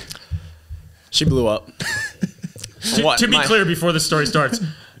there? She blew up. To be clear, before the story starts,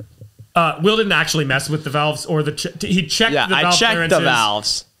 Will didn't actually mess with the valves or he checked the valve I checked clearances, the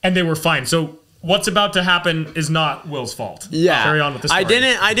valves. and they were fine. So what's about to happen is not Will's fault. Yeah, Carry on with the story.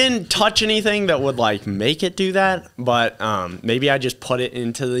 I didn't touch anything that would like make it do that, but maybe I just put it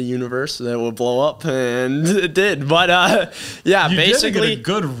into the universe that it would blow up, and it did. But yeah, You basically did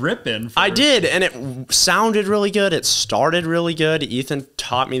get a good rip in. I did, and it sounded really good. It started really good. Ethan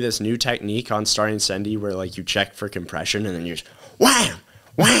taught me this new technique on starting Sendy, where like you check for compression and then you just wham.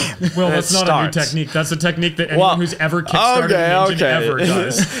 Wham! Well, and that's it not starts. a new technique. That's a technique that anyone who's ever kickstarted an engine ever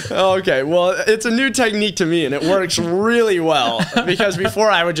does. Okay, well, it's a new technique to me, and it works really well. Because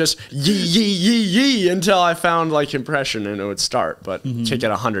before I would just yee until I found like compression and it would start, but kick it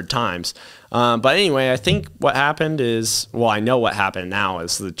 100 times. But anyway, I think what happened is, well, I know what happened now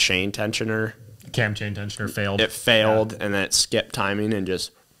is the chain tensioner. Cam chain tensioner failed. It failed, and then it skipped timing and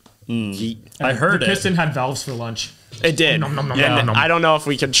just yeet. I heard the piston had valves for lunch. It did. Nom, nom, nom, And nom, nom. I don't know if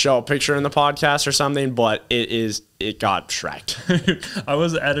we could show a picture in the podcast or something, but it got shreked. I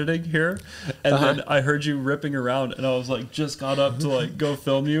was editing here, and then I heard you ripping around, and I was like, just got up to like go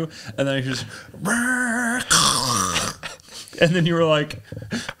film you, and then I just, and then you were like,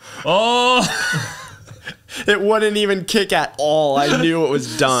 oh, It wouldn't even kick at all. I knew it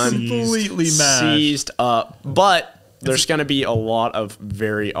was done. completely mashed. Seized up. But there's going to be a lot of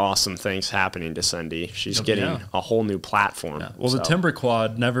very awesome things happening to Cindy. She's getting a whole new platform. Well, the Timber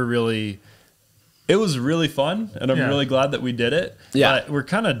Quad never really. It was really fun, and I'm really glad that we did it. Yeah. But we're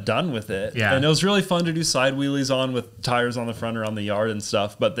kind of done with it. Yeah. And it was really fun to do side wheelies on with tires on the front around the yard and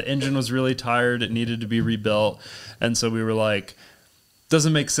stuff. But the engine was really tired. It needed to be rebuilt. And so we were like,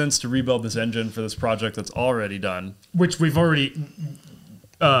 doesn't make sense to rebuild this engine for this project that's already done. Which we've already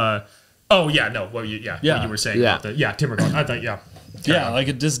Oh yeah, no. Well, what you were saying about the timber quad. I thought like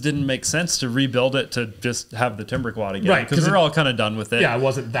it just didn't make sense to rebuild it to just have the timber quad again, right? Because we're all kind of done with it. Yeah, it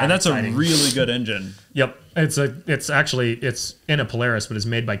wasn't that. And that's exciting. a really good engine. Yep, it's in a Polaris, but it's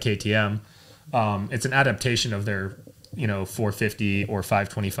made by KTM. It's an adaptation of their 450 or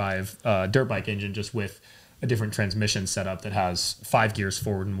 525 dirt bike engine, just with a different transmission setup that has 5 gears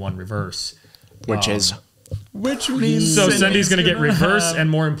forward and 1 reverse, which means so Sendy's going to get reverse and,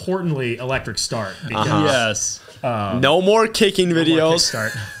 more importantly, electric start. Because, yes. No more kicking videos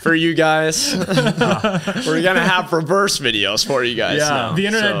for you guys. We're going to have reverse videos for you guys now. The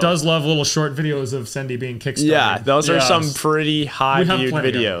internet does love little short videos of Sendy being kickstarted. Yeah, those are some pretty high-viewed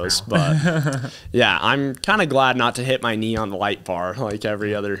videos. But yeah, I'm kind of glad not to hit my knee on the light bar like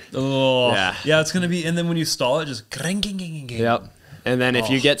every other. Oh, yeah, it's going to be, and then when you stall it, just... Yep. And then if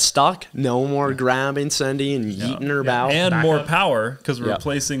you get stuck, no more grabbing Sendy and yeeting her about. And more power, because we're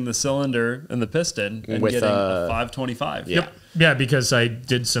replacing the cylinder and the piston and with getting a 525. Yep. Yeah, because I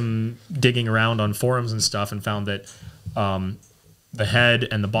did some digging around on forums and stuff and found that the head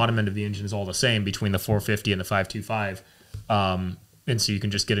and the bottom end of the engine is all the same between the 450 and the 525. And so you can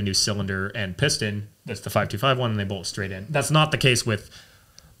just get a new cylinder and piston. That's the 525 one, and they bolt straight in. That's not the case with...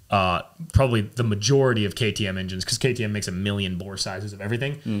 probably the majority of KTM engines, because KTM makes 1 million bore sizes of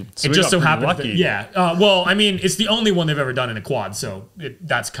everything. So it just so happens lucky. that, well, I mean, it's the only one they've ever done in a quad, so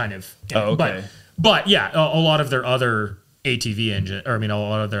that's kind of... okay. But yeah, a lot of their other ATV engine, or I mean, a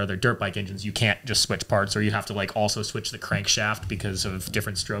lot of their other dirt bike engines, you can't just switch parts, or you have to like also switch the crankshaft because of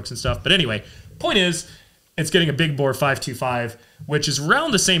different strokes and stuff. But anyway, point is, it's getting a big bore 525, which is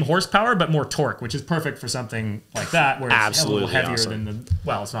around the same horsepower, but more torque, which is perfect for something like that, where it's a little heavier than the...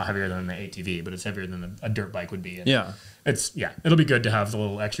 Well, it's not heavier than the ATV, but it's heavier than a dirt bike would be. And it'll be good to have the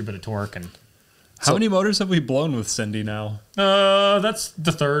little extra bit of torque. And how many motors have we blown with Sendy now? That's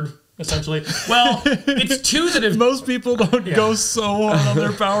the third, essentially. Well, it's 2 that have... Most people don't go so hard on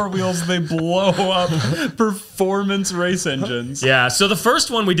their Power Wheels, they blow up performance race engines. Yeah, so the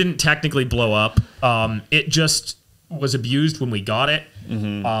first one we didn't technically blow up. It just was abused when we got it.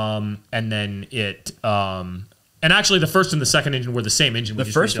 And then it... and actually, the first and the second engine were the same engine. The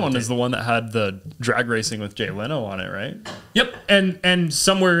first one is the one that had the drag racing with Jay Leno on it, right? Yep, and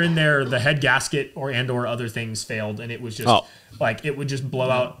somewhere in there, the head gasket or other things failed, and it was just like it would just blow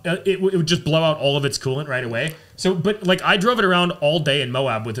out. It would just blow out all of its coolant right away. So, but like I drove it around all day in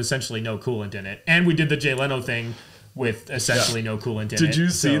Moab with essentially no coolant in it, and we did the Jay Leno thing with essentially no coolant in it. Did you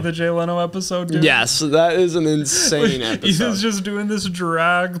see the Jay Leno episode, dude? Yes, that is an insane episode. He was just doing this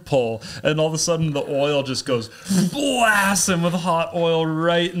drag pull, and all of a sudden the oil just goes blast him with hot oil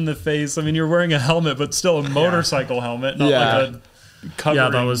right in the face. I mean, you're wearing a helmet, but still a motorcycle helmet, not like a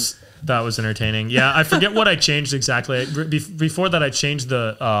covering. Yeah, that was entertaining. Yeah, I forget what I changed exactly. Before that, I changed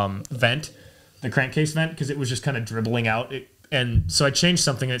the vent, the crankcase vent, because it was just kind of dribbling out. And so I changed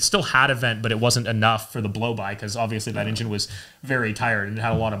something, and it still had a vent, but it wasn't enough for the blow-by, because obviously that engine was very tired and it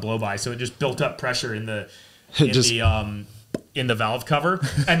had a lot of blow-by. So it just built up pressure in the valve cover,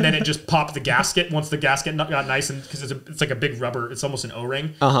 and then it just popped the gasket once the gasket got nice, and because it's like a big rubber, it's almost an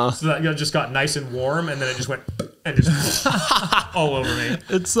O-ring. So that just got nice and warm, and then it just went and just all over me.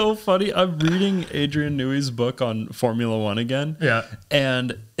 It's so funny. I'm reading Adrian Newey's book on Formula One again. Yeah.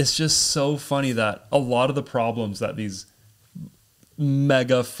 And it's just so funny that a lot of the problems that these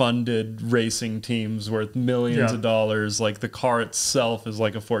mega funded racing teams worth millions of dollars, like the car itself is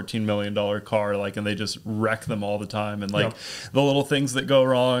like a $14 million car, like, and they just wreck them all the time, and like the little things that go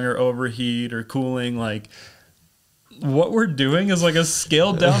wrong or overheat or cooling, like what we're doing is like a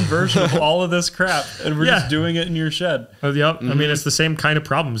scaled down version of all of this crap, and we're just doing it in your shed. I mean, it's the same kind of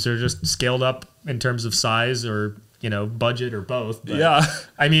problems. They're just scaled up in terms of size or budget or both. But,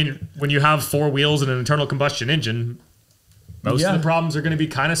 I mean, when you have 4 wheels and an internal combustion engine, most of the problems are going to be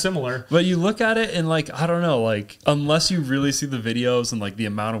kind of similar. But you look at it and, like, I don't know, like, unless you really see the videos and, like, the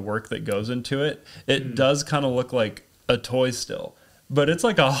amount of work that goes into it, it does kind of look like a toy still. But it's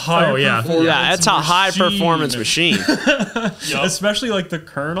like a high performance it's a high performance machine. Especially, like, the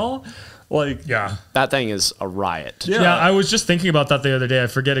kernel. Like, that thing is a riot. Yeah, I was just thinking about that the other day. I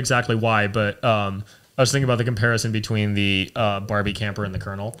forget exactly why, but I was thinking about the comparison between the Barbie camper and the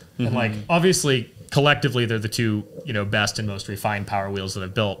kernel. And, like, obviously, collectively, they're the two, best and most refined Power Wheels that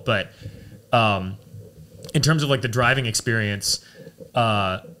I've built. But in terms of like the driving experience,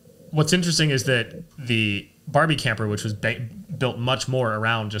 what's interesting is that the Barbie camper, which was built much more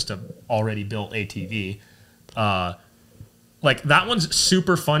around just a already built ATV, like that one's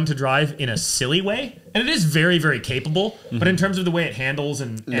super fun to drive in a silly way, and it is very, very capable. But in terms of the way it handles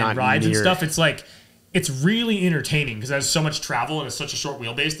and rides and stuff, it's like it's really entertaining because it has so much travel and it's such a short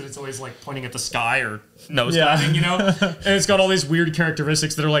wheelbase that it's always like pointing at the sky or nose diving, you know? And it's got all these weird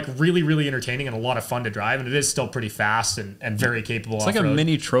characteristics that are like really, really entertaining and a lot of fun to drive. And it is still pretty fast and very capable. It's like a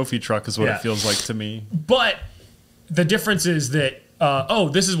mini trophy truck is what it feels like to me. But the difference is that,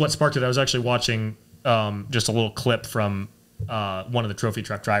 this is what sparked it. I was actually watching just a little clip from one of the trophy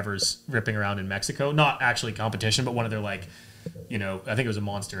truck drivers ripping around in Mexico. Not actually competition, but one of their like, you know, I think it was a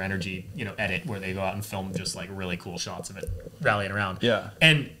Monster Energy, you know, edit where they go out and film just like really cool shots of it rallying around. Yeah.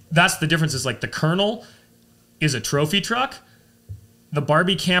 And that's the difference is like the Colonel is a trophy truck. The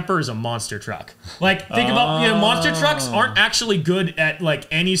Barbie camper is a monster truck. Like, think about, you know, monster trucks aren't actually good at like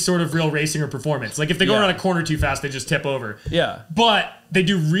any sort of real racing or performance. Like if they go around a corner too fast, they just tip over. Yeah. But they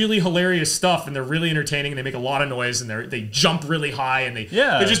do really hilarious stuff and they're really entertaining and they make a lot of noise and they jump really high and they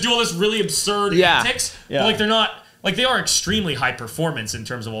just do all this really absurd antics. Yeah. But like they're not, like they are extremely high performance in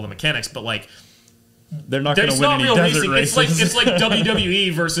terms of all the mechanics, but like they're not going to win any desert races. It's like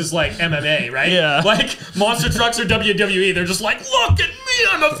WWE versus like MMA, right? Yeah. Like monster trucks or WWE, they're just like, look at me,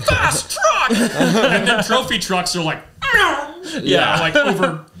 I'm a fast truck. And then trophy trucks are like, like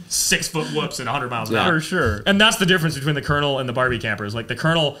over 6 foot whoops at 100 miles an hour. For sure. And that's the difference between the Colonel and the Barbie campers. Like the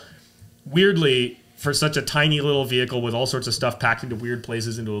Colonel, weirdly, for such a tiny little vehicle with all sorts of stuff packed into weird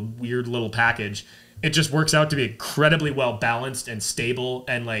places into a weird little package, it just works out to be incredibly well balanced and stable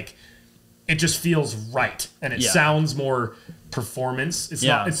and like it just feels right and it sounds more performance.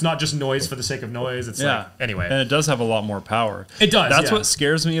 It's not just noise for the sake of noise. It's like anyway. And it does have a lot more power. It does. That's what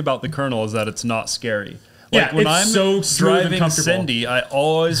scares me about the Colonel is that it's not scary. Like when it's I'm so driving Cindy, I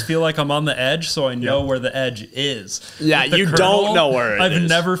always feel like I'm on the edge, so I know where the edge is. Yeah, you Colonel, don't know where it is. I've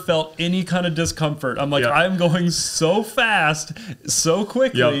never felt any kind of discomfort. I'm like, I'm going so fast, so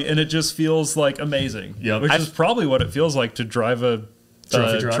quickly, and it just feels like amazing. Which is probably what it feels like to drive a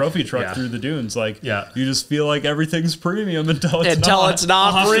trophy truck through the dunes. Like, you just feel like everything's premium until it's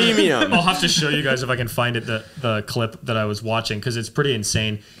not premium. I'll have to show you guys if I can find it, the clip that I was watching, because it's pretty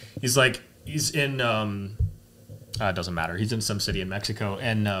insane. He's in it doesn't matter. He's in some city in Mexico,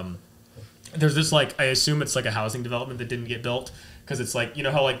 and there's this like, I assume it's like a housing development that didn't get built because it's like, you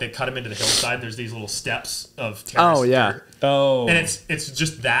know how like they cut him into the hillside. There's these little steps of terrace dirt. And it's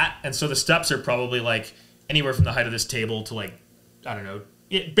just that, and so the steps are probably like anywhere from the height of this table to like, I don't know.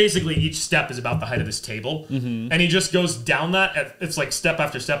 Basically, each step is about the height of this table, and he just goes down that. It's like step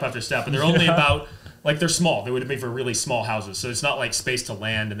after step after step, and they're only about. Like they're small. They would have made for really small houses, so it's not like space to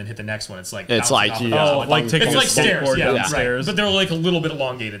land and then hit the next one. It's like taking it's like stairs, downstairs. Right. But they're like a little bit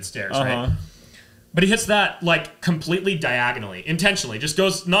elongated stairs, right? But he hits that like completely diagonally, intentionally. Just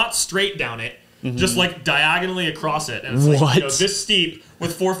goes not straight down it, just like diagonally across it, and it's like this steep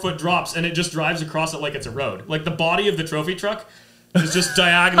with 4 foot drops, and it just drives across it like it's a road. Like the body of the trophy truck is just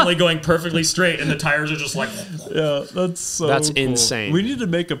diagonally going perfectly straight, and the tires are just like... Yeah, that's cool. insane. We need to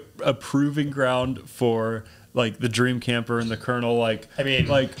make a proving ground for like the Dream Camper and the Colonel. Like, I mean,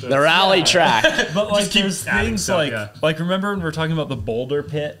 like the rally track. But like, there's things stuff, like remember when we were talking about the boulder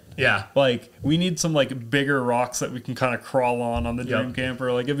pit? Yeah. Like, we need some like bigger rocks that we can kind of crawl on the Dream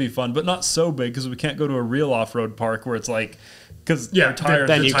Camper. Like, it'd be fun, but not so big because we can't go to a real off-road park where it's like, because our tires.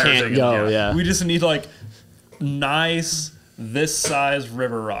 Then you can't go. Yeah. We just need like nice. This size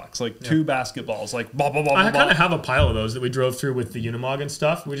river rocks, like 2 basketballs, like blah, blah, blah, I kind of have a pile of those that we drove through with the Unimog and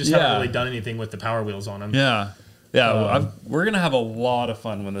stuff. We just haven't really done anything with the power wheels on them. We're gonna have a lot of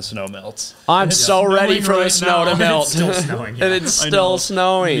fun when the snow melts. I'm so ready for the snow to melt. It's still snowing, and it's still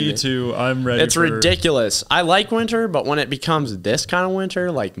snowing. Me too. I'm ready. It's ridiculous. I like winter, but when it becomes this kind of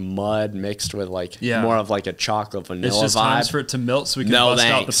winter, like mud mixed with like more of like a chocolate vanilla it's just vibe. Times for it to melt so we can bust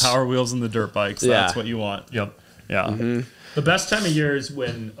out the power wheels and the dirt bikes. That's what you want. Yep. Yeah. The best time of year is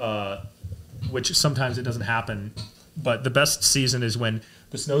when, which sometimes it doesn't happen, but the best season is when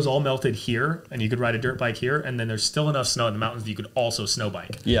the snow's all melted here and you could ride a dirt bike here, and then there's still enough snow in the mountains that you could also snow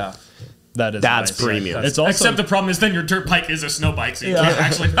bike. Yeah. That's nice. Premium. It's also, except the problem is then your dirt bike is a snow bike, so you can't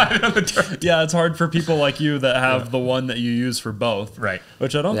actually ride it on the dirt. Yeah, it's hard for people like you that have the one that you use for both. Right.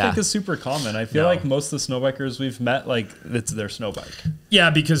 Which I don't think is super common. I feel like most of the snow bikers we've met, like, it's their snow bike.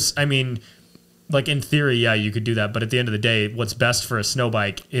 Yeah, because, I mean... Like, in theory, you could do that. But at the end of the day, what's best for a snow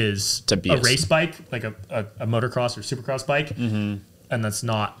bike is a race bike, like a motocross or supercross bike. And that's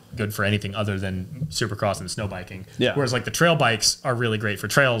not good for anything other than supercross and snow biking. Yeah. Whereas, like, the trail bikes are really great for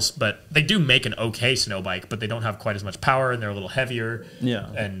trails, but they do make an okay snow bike, but they don't have quite as much power, and they're a little heavier.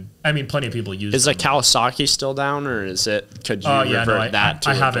 Yeah. And, I mean, plenty of people use Is a Kawasaki still down, or is it... Could you revert that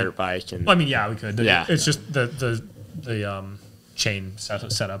to a dirt bike? And, I mean, yeah, we could. It's just the chain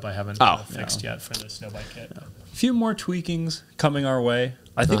setup I haven't fixed yet for the snow bike kit. A few more tweakings coming our way.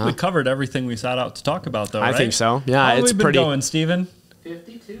 I think we covered everything we set out to talk about, though, I right? think so. Yeah, How have it's we been pretty. going, Steven?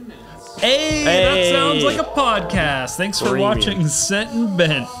 52 minutes. Hey, that sounds like a podcast. Thanks for Premium. watching Sent and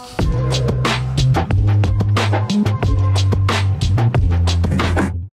Bent.